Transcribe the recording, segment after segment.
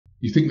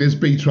You think there's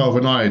B12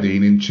 and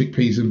iodine in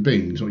chickpeas and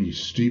beans? What, are you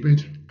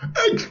stupid?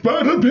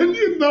 Expert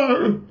opinion,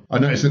 though. I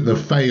noticed that the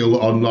Fail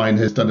Online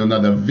has done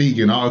another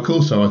vegan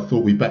article, so I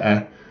thought we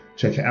better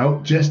check it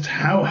out. Just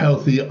how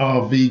healthy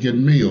are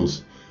vegan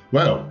meals?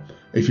 Well,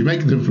 if you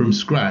make them from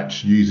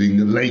scratch using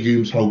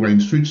legumes, whole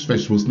grains, fruits,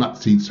 vegetables,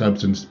 nuts, seeds,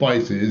 herbs and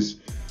spices,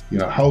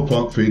 whole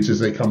plant foods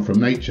as they come from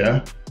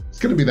nature, it's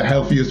going to be the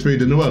healthiest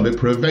food in the world. It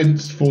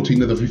prevents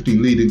 14 of the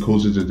 15 leading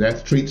causes of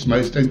death, treats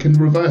most, and can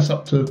reverse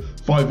up to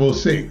 5 or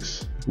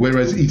 6.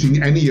 Whereas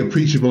eating any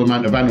appreciable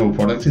amount of animal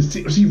products is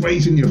seriously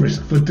raising your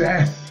risk for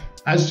death.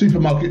 As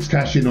supermarkets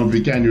cash in on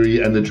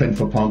veganuary and the trend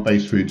for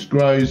plant-based foods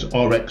grows,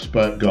 our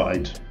expert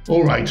guide.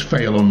 Alright,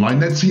 Fail Online,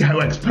 let's see how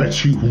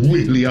expert you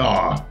really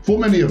are. For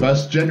many of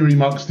us, January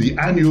marks the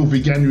annual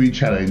Veganuary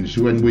Challenge,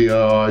 when we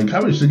are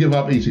encouraged to give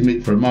up eating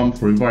meat for a month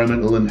for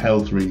environmental and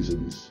health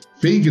reasons.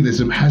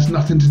 Veganism has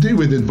nothing to do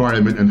with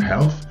environment and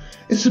health.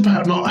 It's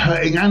about not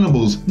hurting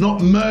animals, not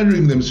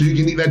murdering them so you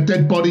can eat their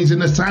dead bodies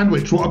in a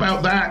sandwich. What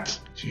about that?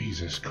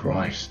 Jesus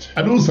Christ.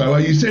 And also, are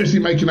you seriously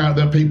making out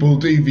that people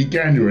do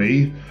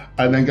veganuary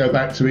and then go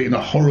back to eating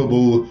a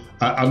horrible,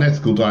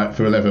 unethical diet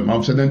for 11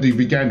 months and then do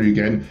veganuary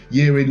again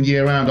year in,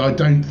 year out? I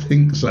don't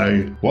think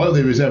so. While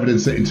there is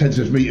evidence that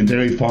intensive meat and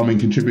dairy farming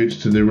contributes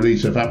to the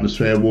release of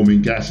atmosphere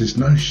warming gases,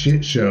 no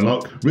shit,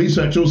 Sherlock.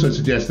 Research also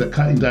suggests that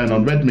cutting down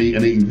on red meat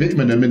and eating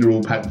vitamin and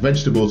mineral packed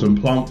vegetables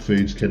and plant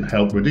foods can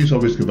help reduce our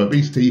risk of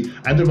obesity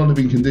and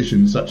developing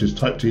conditions such as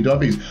type 2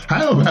 diabetes.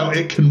 How about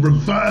it can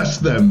reverse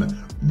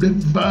them?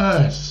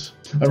 Reverse.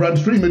 Around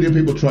 3 million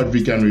people tried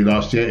veganuary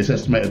last year. It's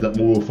estimated that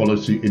more will follow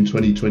suit in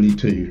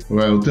 2022.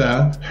 Well,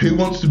 duh. Who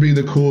wants to be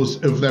the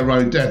cause of their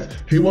own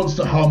death? Who wants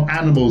to harm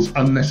animals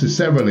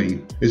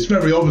unnecessarily? It's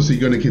very obviously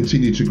going to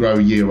continue to grow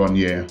year on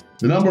year.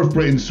 The number of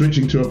Britons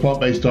switching to a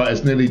plant-based diet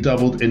has nearly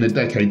doubled in a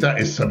decade. That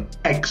is some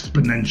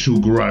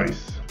exponential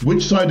growth.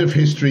 Which side of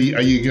history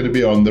are you going to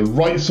be on? The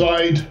right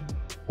side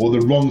or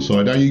the wrong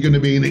side? Are you going to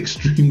be an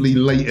extremely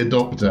late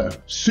adopter?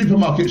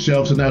 Supermarket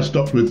shelves are now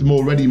stocked with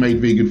more ready-made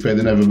vegan fare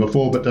than ever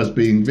before, but does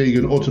being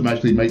vegan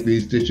automatically make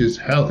these dishes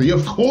healthy?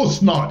 Of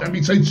course not! Don't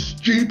be so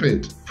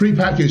stupid!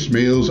 Pre-packaged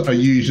meals are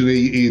usually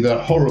either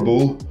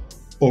horrible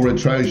or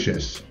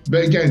atrocious.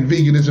 But again,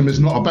 veganism is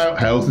not about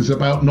health, it's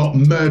about not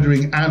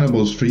murdering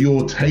animals for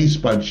your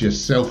taste buds, you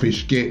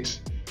selfish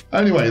git.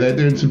 Anyway, they're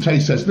doing some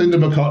taste tests. Linda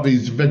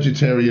McCartney's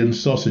vegetarian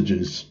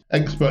sausages.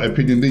 Expert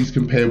opinion, these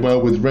compare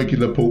well with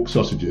regular pork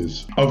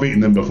sausages. I've eaten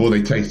them before,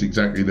 they taste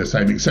exactly the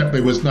same, except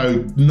there was no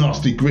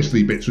nasty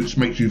gristly bits which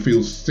makes you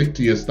feel sick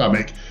to your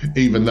stomach,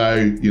 even though,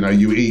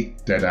 you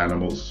eat dead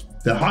animals.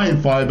 They're high in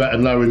fibre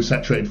and lower in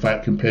saturated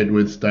fat compared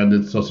with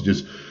standard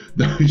sausages.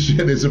 No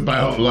shit, it's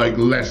about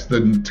less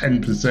than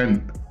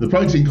 10%. The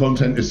protein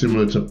content is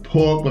similar to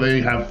pork, but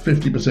they have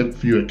 50%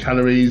 fewer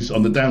calories.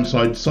 On the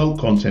downside, salt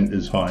content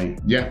is high.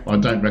 Yeah, I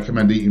don't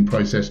recommend eating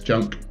processed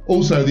junk.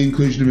 Also, the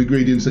inclusion of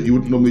ingredients that you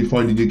wouldn't normally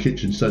find in your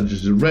kitchen, such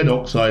as red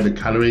oxide, a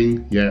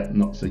colouring, yeah,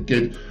 not so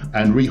good,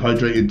 and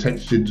rehydrated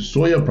textured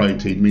soya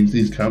protein means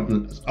these count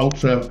as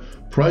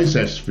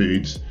ultra-processed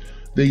foods.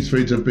 These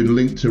foods have been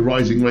linked to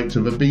rising rates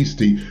of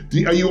obesity.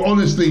 Are you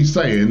honestly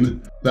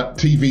saying that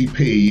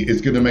TVP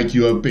is going to make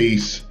you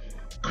obese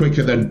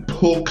quicker than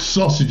pork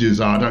sausages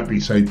are? Don't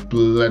be so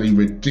bloody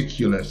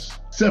ridiculous.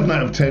 7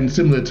 out of 10,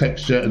 similar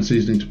texture and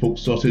seasoning to pork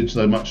sausage,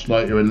 though much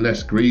lighter and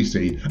less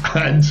greasy.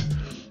 And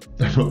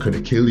they're not going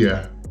to kill you.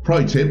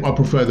 Pro tip, I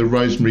prefer the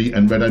rosemary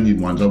and red onion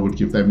ones. I would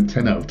give them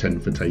 10 out of 10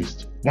 for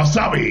taste.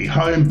 Wasabi,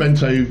 home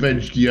bento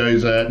veg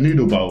gyoza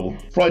noodle bowl.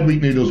 Fried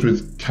wheat noodles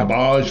with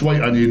cabbage,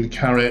 white onion,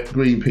 carrot,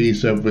 green pea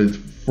served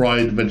with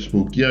fried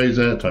vegetable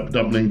gyoza, type of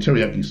dumpling,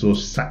 teriyaki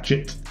sauce,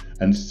 sachet,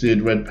 and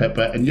seared red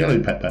pepper and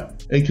yellow pepper.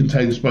 It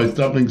contains both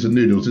dumplings and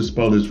noodles. This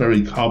bowl is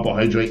very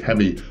carbohydrate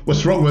heavy.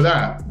 What's wrong with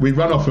that? We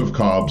run off of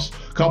carbs.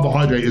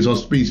 Carbohydrate is our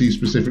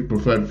species-specific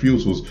preferred fuel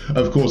source.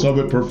 Of course, I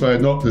would prefer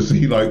not to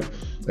see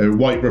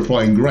white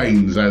refined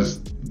grains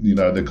as,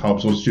 the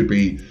carb source should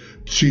be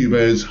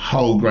tubers,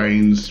 whole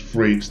grains,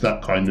 fruits,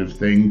 that kind of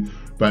thing.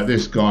 But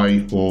this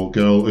guy or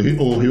girl or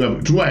whoever,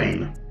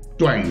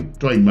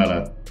 Dwayne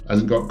Meller,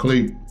 hasn't got a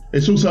clue.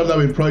 It's also low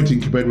in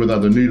protein compared with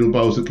other noodle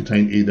bowls that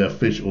contain either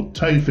fish or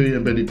tofu,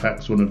 and Betty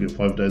packs one of your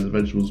 5 days of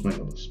vegetables, make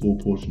up a small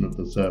portion of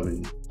the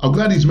serving. I'm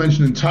glad he's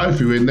mentioning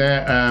tofu in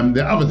there.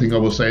 The other thing I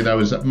will say though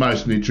is that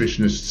most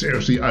nutritionists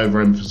seriously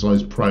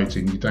overemphasize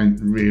protein.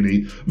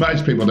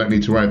 Most people don't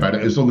need to worry about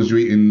it. As long as you're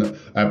eating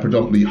a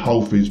predominantly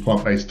whole foods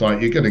plant-based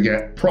diet, you're going to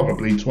get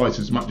probably twice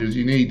as much as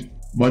you need.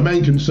 My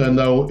main concern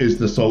though is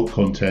the salt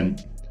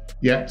content.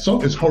 Yeah,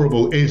 salt is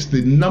horrible. It's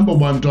the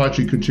 #1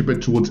 dietary contributor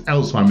towards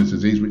Alzheimer's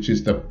disease, which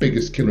is the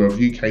biggest killer of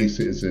UK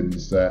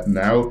citizens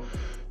now.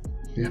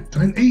 Yeah,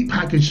 don't eat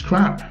packaged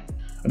crap.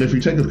 And if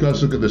you take a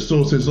close look at the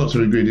sources, lots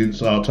of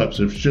ingredients are types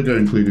of sugar,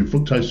 including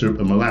fructose syrup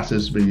and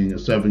molasses, meaning a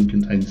serving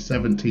contains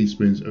 7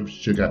 teaspoons of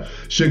sugar.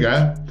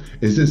 Sugar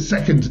is the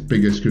second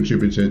biggest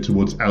contributor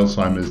towards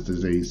Alzheimer's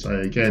disease.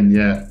 So again,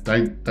 yeah,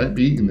 don't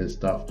be eating this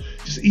stuff.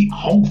 Just eat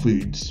whole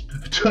foods.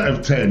 2 out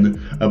of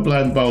 10, a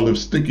bland bowl of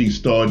sticky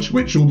starch,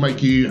 which will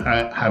make you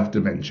have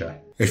dementia.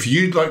 If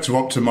you'd like to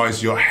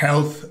optimize your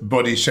health,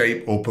 body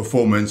shape, or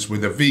performance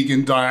with a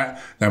vegan diet,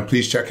 then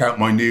please check out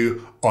my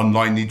new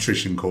online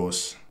nutrition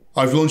course.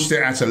 I've launched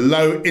it at a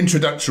low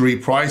introductory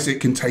price.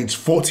 It contains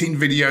 14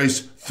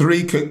 videos,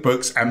 3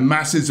 cookbooks, and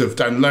masses of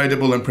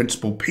downloadable and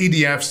printable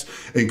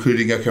PDFs,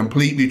 including a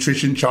complete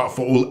nutrition chart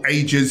for all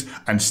ages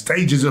and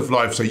stages of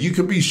life, so you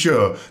can be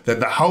sure that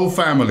the whole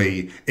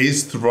family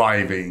is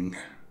thriving.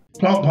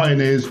 Plant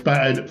Pioneers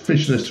battered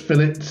fishless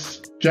fillets,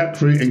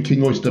 jackfruit and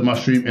king oyster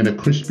mushroom in a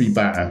crispy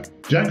batter.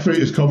 Jackfruit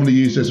is commonly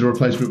used as a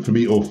replacement for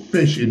meat or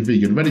fish in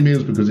vegan ready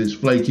meals because its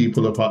flaky,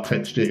 pull-apart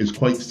texture is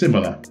quite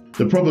similar.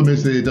 The problem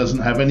is that it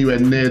doesn't have anywhere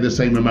near the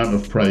same amount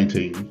of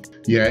protein.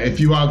 Yeah, if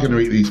you are going to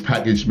eat these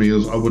packaged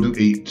meals, I wouldn't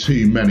eat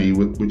too many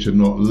which are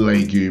not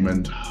legume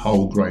and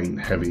whole grain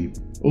heavy.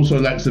 Also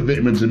lacks the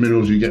vitamins and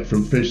minerals you get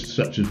from fish,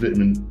 such as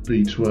vitamin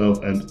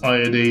B12 and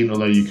iodine,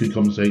 although you could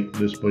compensate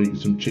this by eating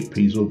some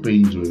chickpeas or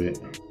beans with it.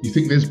 You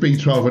think there's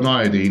B12 and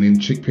iodine in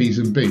chickpeas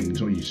and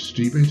beans? Are you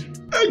stupid?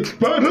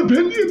 Expert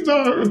opinion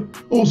though!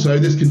 Also,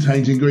 this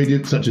contains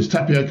ingredients such as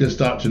tapioca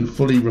starch and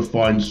fully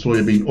refined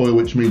soybean oil,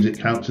 which means it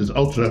counts as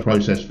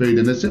ultra-processed food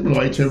in a similar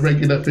way to a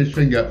regular fish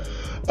finger.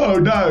 Oh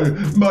no,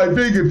 my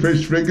vegan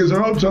fish fingers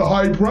are ultra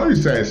high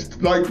processed,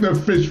 like the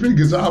fish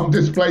fingers that I'm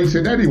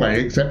displacing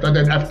anyway, except I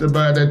don't have to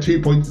murder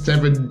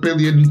 2.7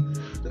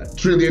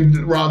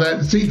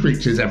 trillion sea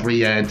creatures every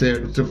year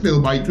to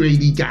fill my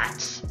greedy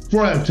guts.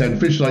 4 out of 10,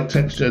 fish-like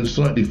texture and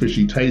slightly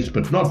fishy taste,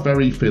 but not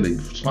very filling.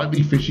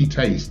 Slightly fishy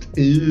taste.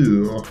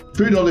 Ew.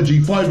 Foodology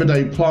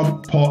 5-a-day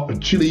plant pot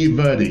chili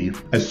verde.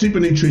 A super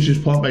nutritious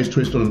plant-based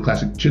twist on a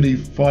classic chili.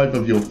 5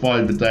 of your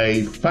 5 a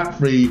day,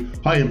 fat-free,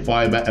 high in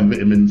fiber and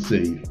vitamin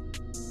C.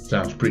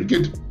 Sounds pretty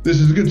good. This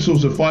is a good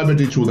source of fiber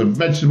due to all the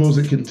vegetables.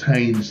 It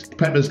contains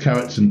peppers,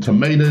 carrots and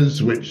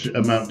tomatoes, which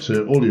amount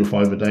to all your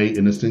 5 a day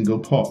in a single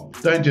pot.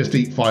 Don't just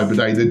eat 5 a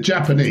day. The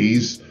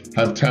Japanese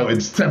have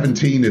touted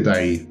 17 a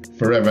day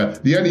forever.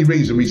 The only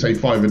reason we say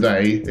 5 a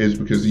day is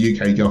because the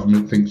UK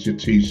government thinks you're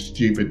too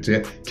stupid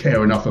to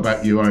care enough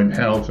about your own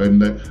health,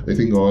 and they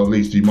think, oh, at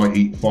least you might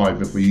eat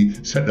 5 if we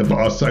set the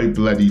bar so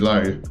bloody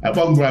low. At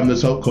 1 gram, the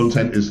salt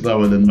content is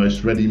lower than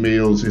most ready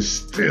meals. It's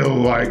still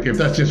like, if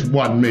that's just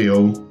one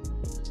meal,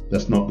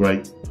 that's not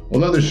great.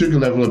 Although the sugar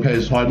level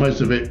appears high, most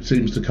of it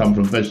seems to come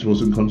from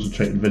vegetables and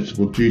concentrated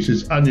vegetable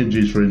juices. Onion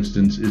juice, for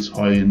instance, is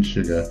high in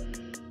sugar.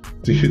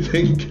 Do you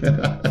think?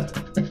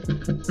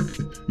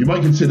 You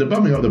might consider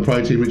bumping up the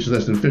protein, which is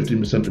less than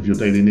 15% of your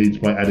daily needs,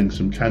 by adding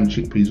some canned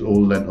chickpeas or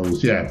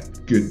lentils. Yeah,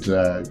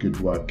 good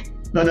work.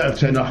 9 out of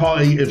 10, a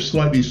high, if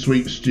slightly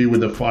sweet stew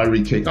with a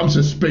fiery kick. I'm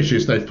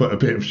suspicious they've put a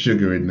bit of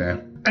sugar in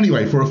there.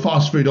 Anyway, for a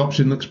fast food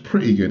option, looks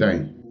pretty good,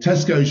 eh?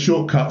 Tesco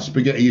shortcut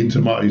spaghetti and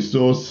tomato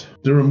sauce.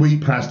 Durum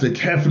wheat pasta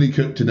carefully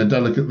cooked in a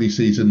delicately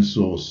seasoned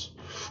sauce.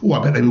 Oh,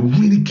 I bet they were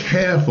really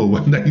careful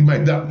when they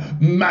made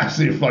that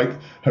massive,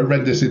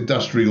 horrendous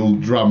industrial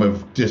drum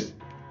of just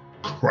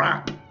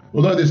crap.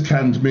 Although this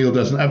canned meal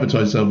doesn't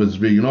advertise itself as a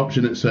vegan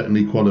option, it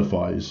certainly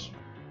qualifies.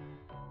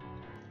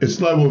 It's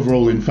low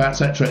overall in fat,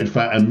 saturated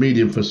fat, and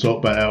medium for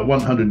salt, but at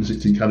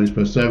 116 calories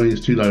per serving,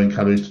 it's too low in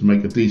calories to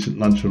make a decent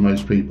lunch for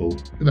most people.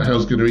 Who the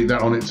hell's going to eat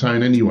that on its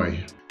own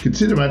anyway?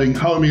 Consider adding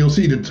wholemeal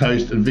seeded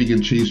toast and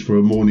vegan cheese for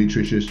a more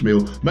nutritious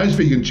meal. Most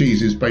vegan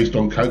cheese is based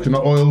on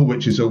coconut oil,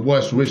 which is a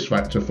worse risk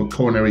factor for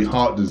coronary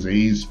heart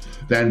disease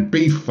than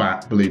beef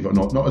fat, believe it or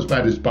not. Not as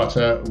bad as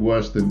butter,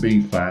 worse than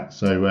beef fat.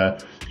 So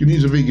you can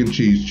use a vegan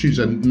cheese. Choose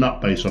a nut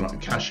base on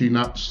cashew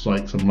nuts,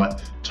 like something like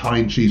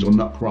Tyne cheese or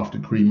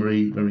Nutcrafted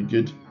Creamery. Very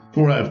good.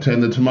 4 out of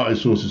 10, the tomato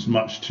sauce is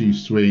much too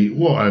sweet.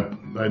 What a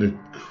load of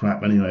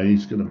crap anyway,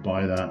 who's going to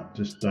buy that?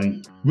 Just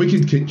don't.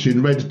 Wicked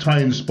Kitchen red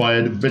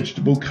Thai-inspired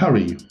vegetable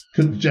curry.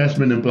 Cooked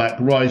jasmine and black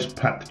rice,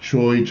 pak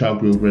choy,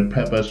 char-grilled red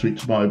pepper, sweet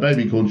tomato,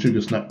 baby corn, sugar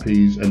snap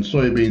peas and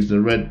soybeans.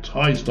 The red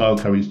Thai-style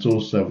curry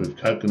sauce served with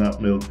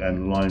coconut milk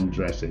and lime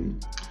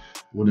dressing.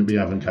 Wouldn't be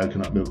having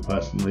coconut milk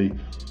personally.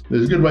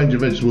 There's a good range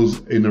of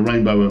vegetables in a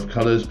rainbow of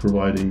colours,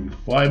 providing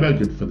fibre,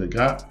 good for the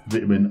gut,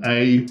 vitamin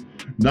A.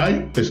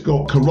 No, it's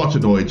got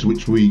carotenoids,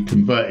 which we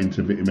convert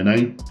into vitamin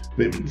A.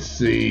 Vitamin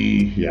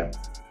C, yeah,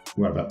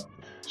 whatever.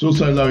 It's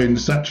also low in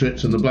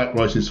saturates, and the black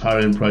rice is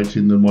higher in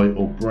protein than white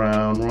or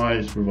brown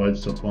rice.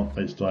 Provides some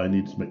plant-based diet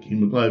needs to make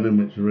hemoglobin,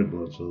 which the red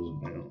blood cells.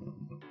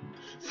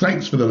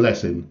 Thanks for the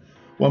lesson.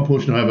 1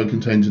 portion, however,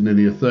 contains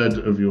nearly a third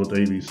of your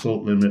daily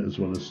salt limit, as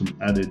well as some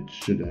added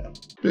sugar.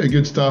 Bit of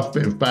good stuff,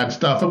 bit of bad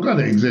stuff. I'm glad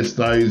it exists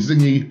though.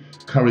 Zingy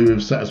curry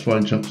with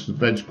satisfying chunks of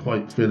veg,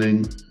 quite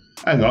filling.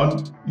 Hang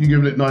on, you're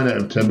giving it 9 out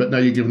of 10, but now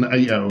you're giving it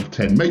 8 out of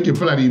 10. Make your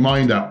bloody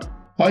mind up.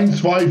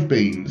 Heinz 5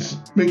 beans.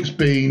 Mixed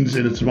beans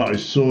in a tomato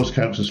sauce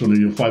counts as one of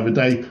your 5 a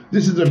day.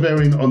 This is a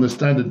variant on the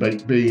standard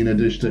baked bean, a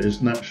dish that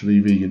is naturally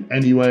vegan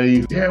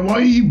anyway. Yeah, why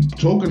are you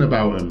talking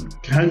about them?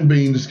 Canned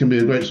beans can be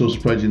a great source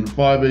of protein and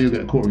fibre. You'll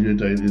get a quarter of your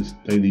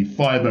daily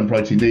fibre and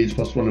protein needs,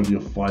 plus 1 of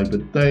your 5 a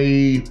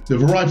day. The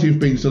variety of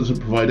beans doesn't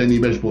provide any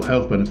measurable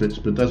health benefits,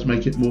 but does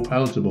make it more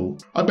palatable.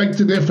 I beg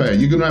to differ.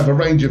 You're going to have a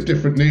range of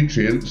different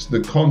nutrients.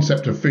 The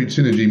concept of food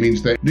synergy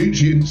means that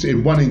nutrients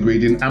in one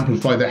ingredient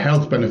amplify the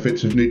health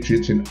benefits of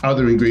nutrients mixing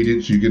other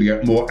ingredients, you're going to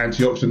get more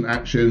antioxidant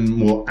action,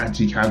 more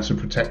anti-cancer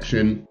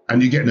protection,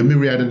 and you're getting a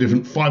myriad of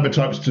different fiber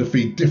types to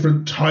feed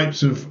different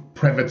types of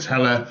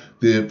Prevotella,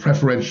 the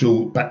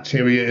preferential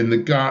bacteria in the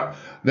gut.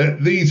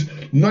 These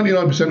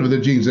 99% of the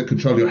genes that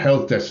control your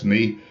health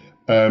destiny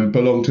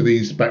belong to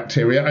these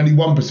bacteria. Only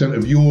 1%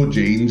 of your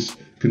genes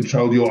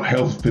control your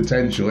health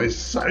potential. It's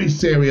so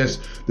serious.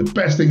 The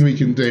best thing we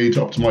can do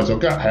to optimize our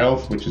gut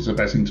health, which is the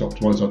best thing to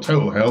optimize our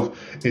total health,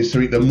 is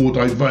to eat the more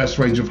diverse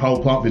range of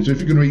whole plant foods. So if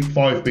you're going to eat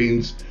 5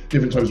 beans,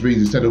 different types of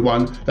beans instead of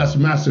 1, that's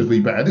massively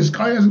better. This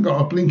guy hasn't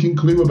got a blinking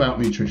clue about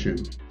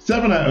nutrition.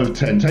 7 out of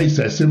 10 taste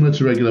test similar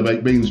to regular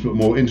baked beans, but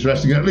more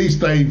interesting. At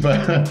least they've,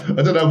 I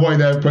don't know why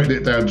they're putting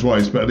it down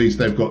twice, but at least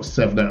they've got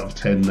 7 out of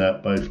 10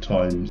 both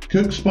times.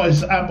 Cooked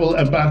spiced apple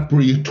and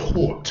blackberry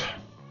tart.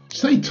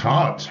 Say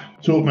tart.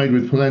 Tart made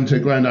with polenta,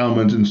 ground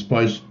almonds and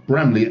spiced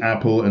Bramley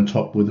apple and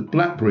topped with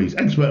blackberries.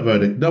 Expert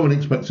verdict, no one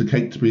expects a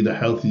cake to be the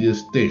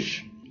healthiest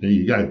dish. There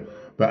you go.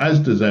 But as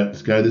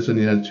desserts go, this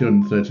only has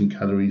 213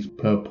 calories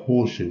per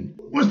portion.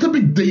 What's the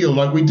big deal?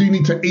 Like, we do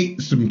need to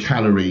eat some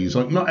calories.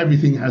 Like, not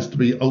everything has to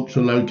be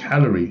ultra low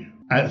calorie.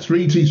 Add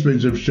 3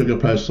 teaspoons of sugar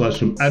per slice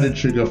from added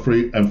sugar,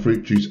 fruit and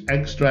fruit juice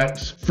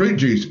extracts. Fruit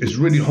juice is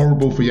really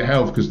horrible for your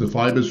health because the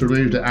fiber's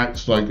removed. It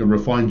acts like a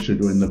refined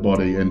sugar in the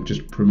body and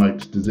just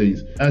promotes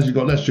disease. As you've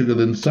got less sugar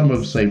than some of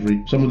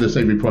the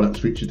savoury products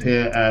featured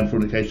here, and for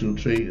an occasional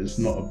treat, it's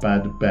not a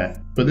bad bet.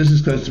 But this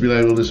is close to be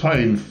labelled as high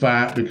in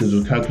fat because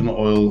of coconut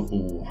oil.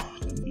 Oh,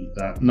 don't eat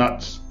that.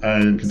 Nuts,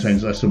 and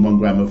contains less than 1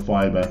 gram of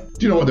fibre.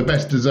 Do you know what the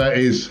best dessert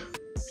is?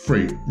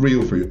 Fruit,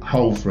 real fruit,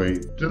 whole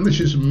fruit,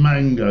 delicious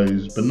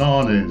mangoes,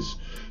 bananas,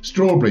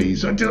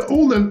 strawberries,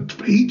 all the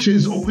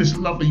peaches, all this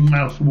lovely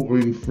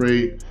mouth-watering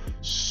fruit,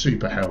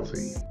 super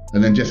healthy.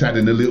 And then just add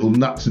in a little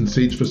nuts and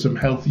seeds for some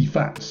healthy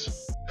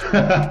fats.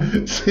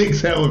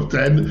 6 out of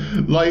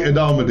 10, light and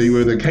almondy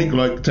with a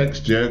cake-like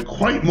texture,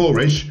 quite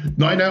Moorish,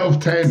 9 out of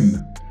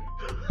 10.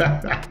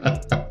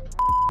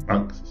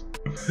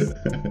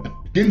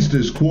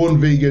 Ginster's corn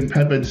vegan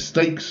peppered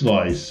steak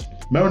slice.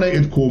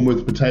 Marinated corn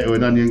with potato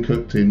and onion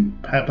cooked in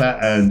pepper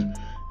and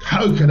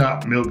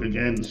coconut milk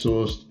again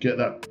sauce. Get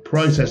that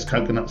processed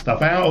coconut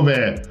stuff out of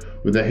here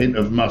with a hint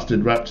of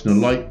mustard wrapped in a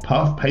light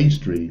puff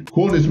pastry.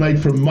 Corn is made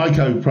from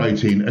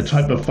mycoprotein, a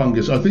type of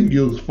fungus. I think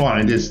you'll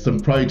find is some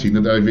protein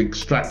that they've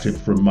extracted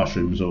from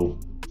mushrooms or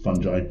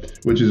fungi,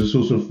 which is a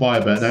source of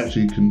fibre and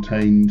actually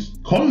contains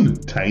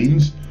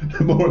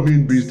more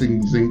immune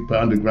boosting zinc per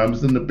 100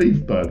 grams than the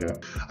beef burger.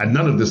 And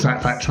none of the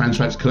fat, trans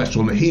fats,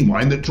 cholesterol and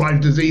heme that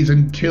drive disease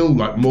and kill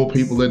like more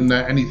people than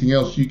anything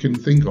else you can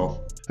think of.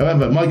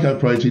 However,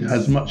 mycoprotein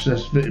has much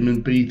less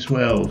vitamin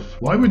B12.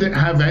 Why would it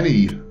have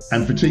any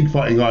and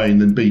fatigue-fighting iron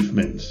than beef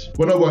mince?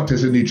 When I worked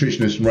as a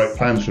nutritionist and wrote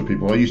plans for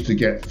people, I used to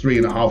get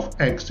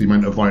 3.5x the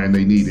amount of iron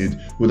they needed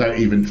without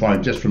even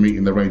trying, just from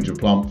eating the range of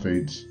plant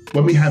foods.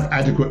 When we have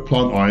adequate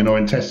plant iron, our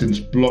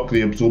intestines block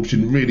the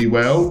absorption really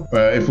well.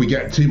 If we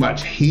get too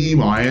much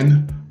heme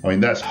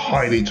iron, that's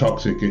highly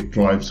toxic. It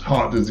drives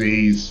heart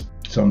disease,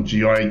 some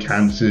GI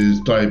cancers,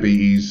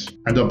 diabetes,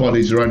 and our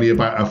bodies are only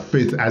about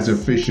 1/5 as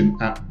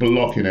efficient at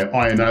blocking it.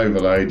 Iron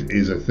overload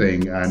is a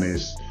thing and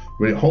it's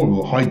really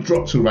horrible.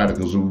 Hydroxyl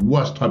radicals, the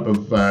worst type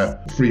of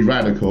free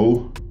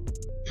radical,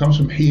 comes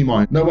from heme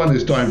iron. No one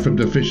is dying from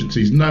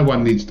deficiencies. No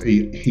one needs to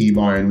eat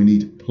heme iron. We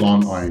need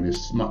plant iron.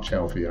 It's much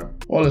healthier.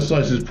 While a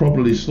slice is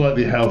probably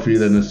slightly healthier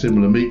than a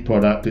similar meat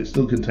product, it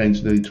still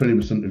contains nearly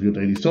 20% of your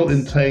daily salt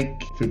intake,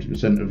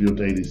 50% of your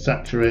daily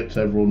saturates.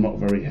 Overall, not a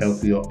very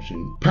healthy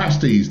option.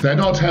 Pasties, they're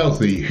not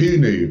healthy. Who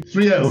knew?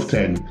 3 out of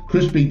 10.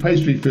 Crispy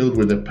pastry filled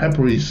with a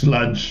peppery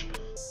sludge.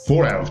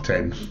 4 out of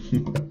 10.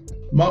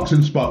 Marks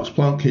and Sparks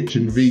Plant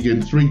Kitchen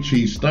Vegan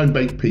 3-cheese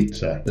stone-baked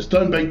pizza. A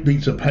stone-baked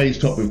pizza pays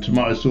topped with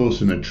tomato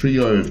sauce and a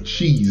trio of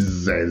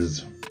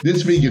cheeses.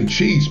 This vegan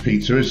cheese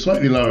pizza is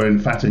slightly lower in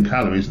fat and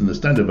calories than the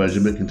standard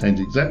version, but contains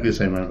exactly the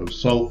same amount of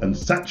salt and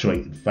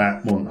saturated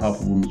fat, more than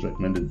half a woman's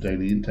recommended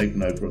daily intake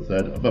and over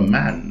 1/3 of a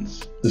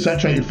man's. The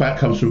saturated fat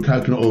comes from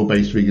coconut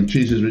oil-based vegan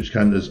cheeses, which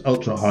count as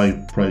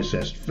ultra-high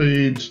processed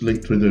foods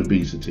linked with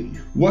obesity.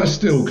 Worse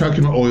still,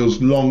 coconut oil's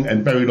long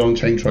and very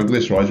long-chain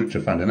triglycerides, which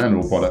are found in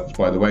animal products,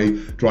 by the way,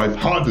 drive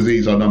heart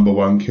disease, our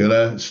 #1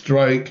 killer,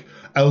 stroke,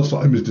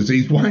 Alzheimer's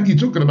disease. Why aren't you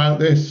talking about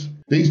this?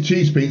 These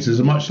cheese pizzas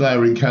are much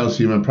lower in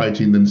calcium and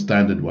protein than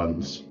standard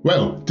ones.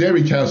 Well,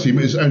 dairy calcium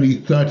is only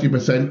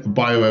 30%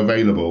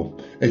 bioavailable.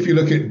 If you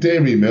look at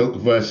dairy milk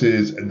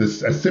versus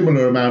a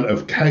similar amount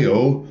of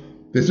kale,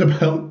 there's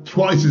about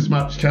twice as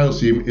much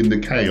calcium in the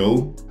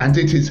kale, and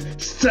it is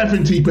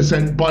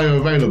 70%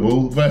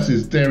 bioavailable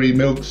versus dairy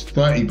milk's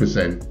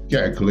 30%.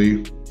 Get a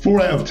clue?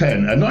 4 out of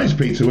 10. A nice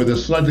pizza with a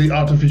slightly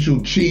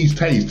artificial cheese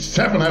taste.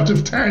 7 out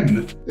of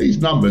 10.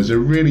 These numbers are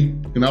really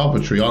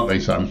arbitrary, aren't they,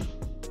 son?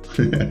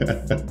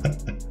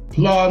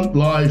 Plant,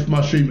 live,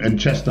 mushroom and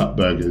chestnut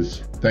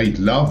burgers. They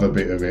love a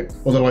bit of it,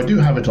 although I do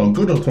have it on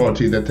good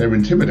authority that they're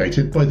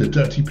intimidated by the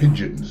dirty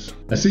pigeons.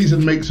 A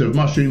seasoned mix of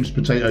mushrooms,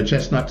 potato,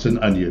 chestnuts and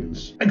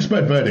onions.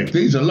 Expert verdict,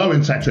 these are low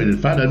in saturated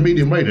fat and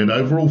medium rated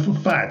overall for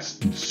fats.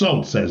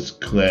 Salt, says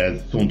Claire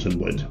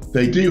Thorntonwood.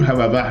 They do,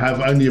 however,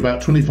 have only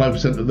about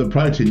 25% of the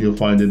protein you'll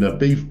find in a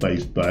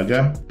beef-based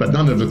burger, but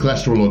none of the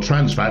cholesterol or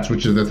trans fats,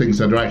 which are the things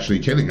that are actually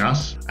killing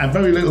us, and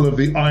very little of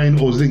the iron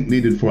or zinc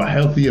needed for a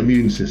healthy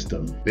immune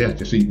system. Yeah,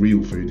 just eat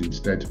real food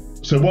instead.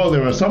 So while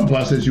there are some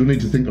pluses, you'll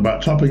need to think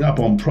about topping up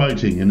on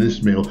protein in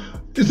this meal.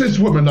 Is this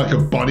woman like a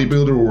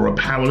bodybuilder or a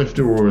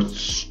powerlifter or a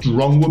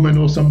strong woman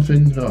or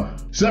something?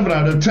 7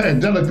 out of 10,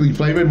 delicately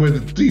flavoured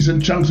with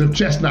decent chunks of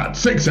chestnut.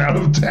 6 out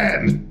of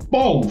 10.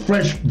 Bowl,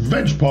 fresh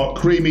veg pot,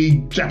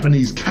 creamy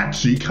Japanese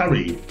katsu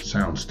curry.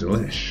 Sounds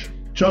delish.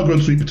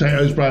 Char-grilled sweet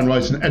potatoes, brown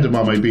rice and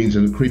edamame beans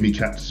in a creamy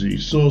katsu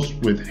sauce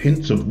with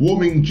hints of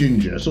warming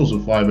ginger. Source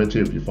of fibre,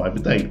 2 of your 5 a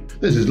day.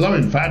 This is low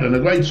in fat and a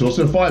great source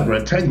of fibre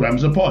at 10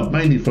 grams a pod,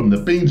 mainly from the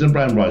beans and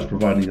brown rice,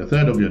 providing a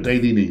third of your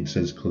daily needs,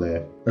 says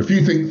Claire. If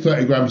you think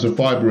 30 grams of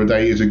fibre a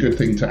day is a good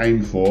thing to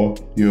aim for,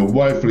 you're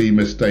woefully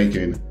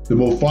mistaken. The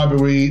more fibre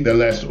we eat, the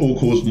less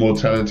all-cause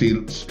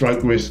mortality,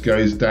 stroke risk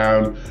goes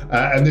down,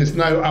 and there's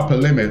no upper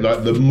limit,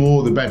 like the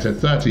more the better.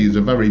 30 is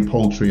a very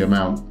paltry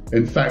amount.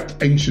 In fact,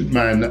 ancient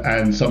man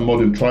and some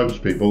modern tribes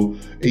people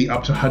eat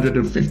up to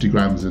 150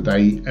 grams a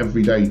day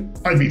every day.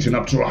 I've eaten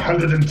up to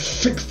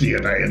 160 a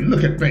day, and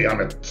look at me, I'm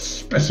a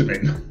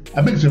specimen.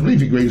 A mix of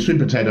leafy greens, sweet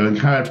potato and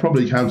carrot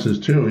probably counts as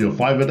 2 of your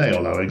 5 a day,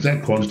 although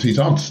exact quantities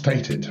aren't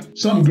stated.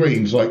 Some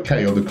greens like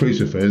kale or the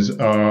crucifers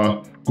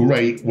are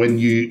great when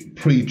you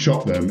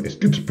pre-chop them. It's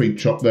good to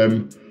pre-chop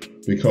them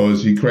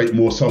because you create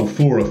more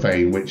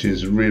sulforaphane, which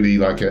is really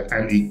like an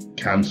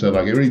anti-cancer,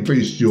 like it really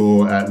boosts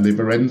your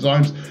liver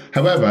enzymes.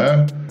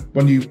 However,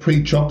 when you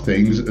pre-chop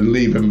things and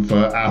leave them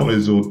for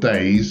hours or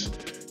days,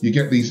 you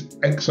get these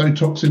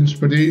exotoxins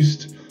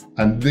produced,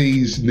 and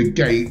these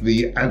negate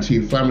the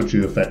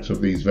anti-inflammatory effects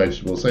of these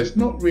vegetables. So it's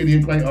not really a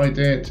great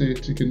idea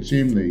to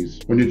consume these.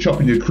 When you're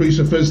chopping your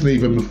crucifers, leave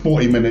them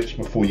 40 minutes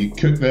before you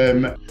cook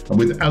them. And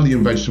with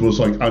allium vegetables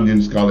like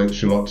onions, garlic,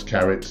 shallots,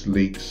 carrots,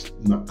 leeks,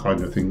 that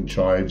kind of thing,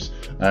 chives,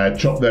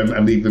 chop them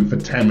and leave them for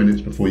 10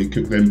 minutes before you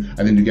cook them,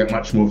 and then you get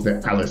much more of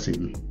their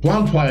allicin.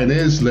 Plant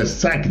pioneers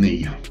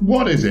lasagna.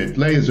 What is it?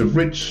 Layers of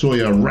rich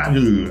soya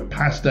ragu,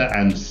 pasta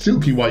and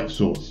silky white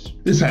sauce.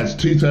 This has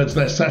 2/3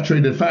 less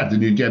saturated fat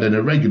than you'd get in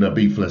a regular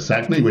beef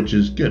lasagna, which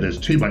is good as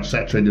too much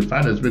saturated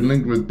fat has been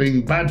linked with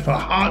being bad for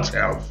heart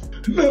health.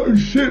 No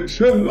shit,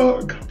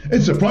 Sherlock.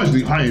 It's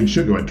surprisingly high in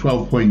sugar at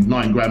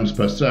 12.9 grams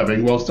per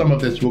serving. While some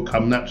of this will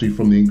come naturally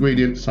from the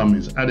ingredients, some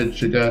is added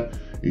sugar,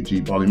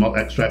 e.g. barley malt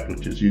extract,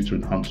 which is used to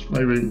enhance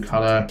flavouring,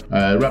 colour,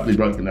 rapidly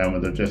broken down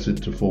and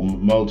digested to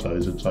form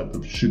maltose, a type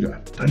of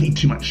sugar. Don't eat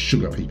too much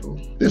sugar, people.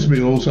 This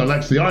meal also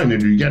lacks the iron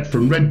you get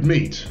from red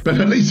meat, but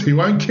at least it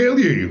won't kill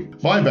you.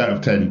 5 out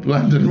of 10,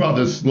 bland and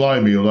rather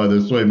slimy, although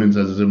the soy mince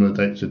has a similar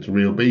texture to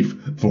real beef.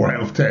 4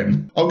 out of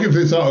 10. I'll give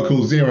this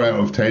article 0 out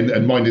of 10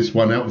 and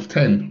 -1 out of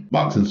 10.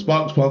 Marks and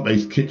Sparks,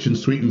 plant-based kitchen,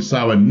 sweet and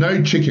sour,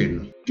 no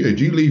chicken.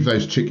 Good, you leave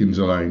those chickens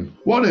alone.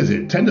 What is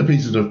it? Tender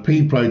pieces of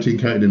pea protein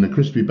coated in a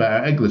crispy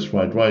batter, eggless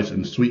fried rice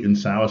and sweet and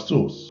sour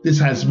sauce. This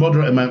has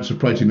moderate amounts of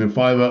protein and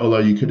fibre, although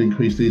you could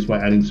increase these by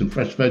adding some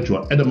fresh veg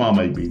or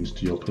edamame beans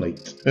to your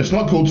plate. It's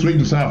not called sweet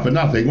and sour for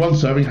nothing. One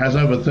serving has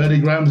over 30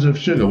 grams of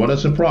sugar. What a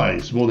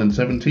surprise. More than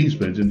 7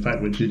 teaspoons, in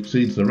fact, which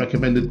exceeds the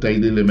recommended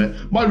daily limit.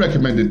 My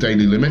recommended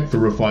daily limit for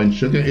refined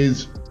sugar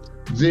is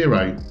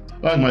 0.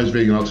 Like most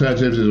vegan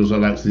alternatives, it also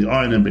lacks the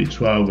iron and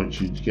B12, which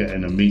you get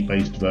in a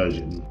meat-based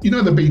version. You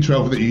know the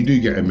B12 that you do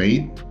get in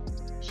meat?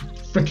 It's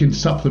a freaking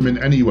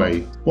supplement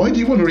anyway. Why do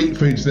you want to eat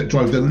foods that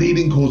drive the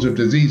leading cause of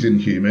disease in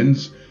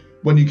humans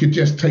when you could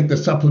just take the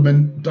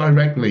supplement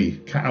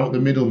directly? Cut out the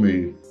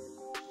middleman.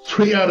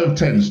 3 out of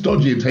 10,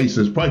 stodgy and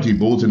tasteless protein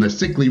balls in a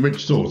sickly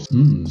rich sauce.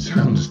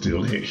 Sounds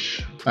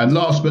delish. And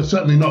last but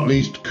certainly not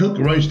least, cooked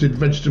roasted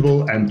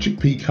vegetable and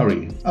chickpea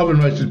curry. Oven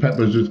roasted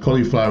peppers with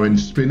cauliflower and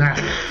spinach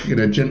in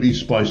a gently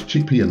spiced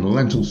chickpea and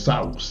lentil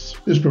sauce.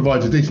 This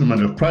provides a decent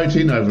amount of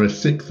protein, over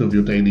 1/6 of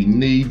your daily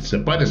needs,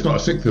 but it's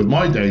not 1/6 of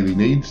my daily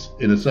needs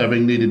in a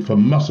serving needed for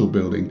muscle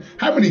building.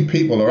 How many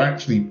people are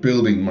actually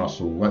building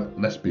muscle?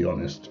 Let's be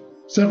honest.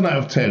 7 out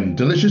of 10,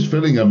 delicious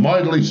filling and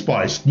mildly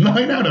spiced.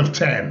 9 out of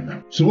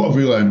 10. So what have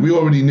we learned? We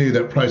already knew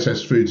that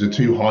processed foods are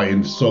too high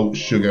in salt,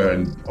 sugar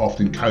and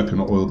often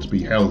coconut oil to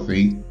be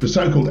healthy. The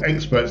so-called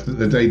experts that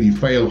the Daily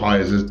Fail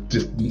hires are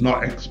just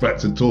not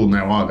experts at all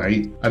now, are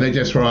they? And they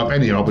just throw up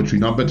any arbitrary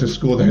number to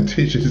score their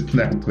dishes.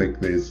 Now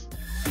click this.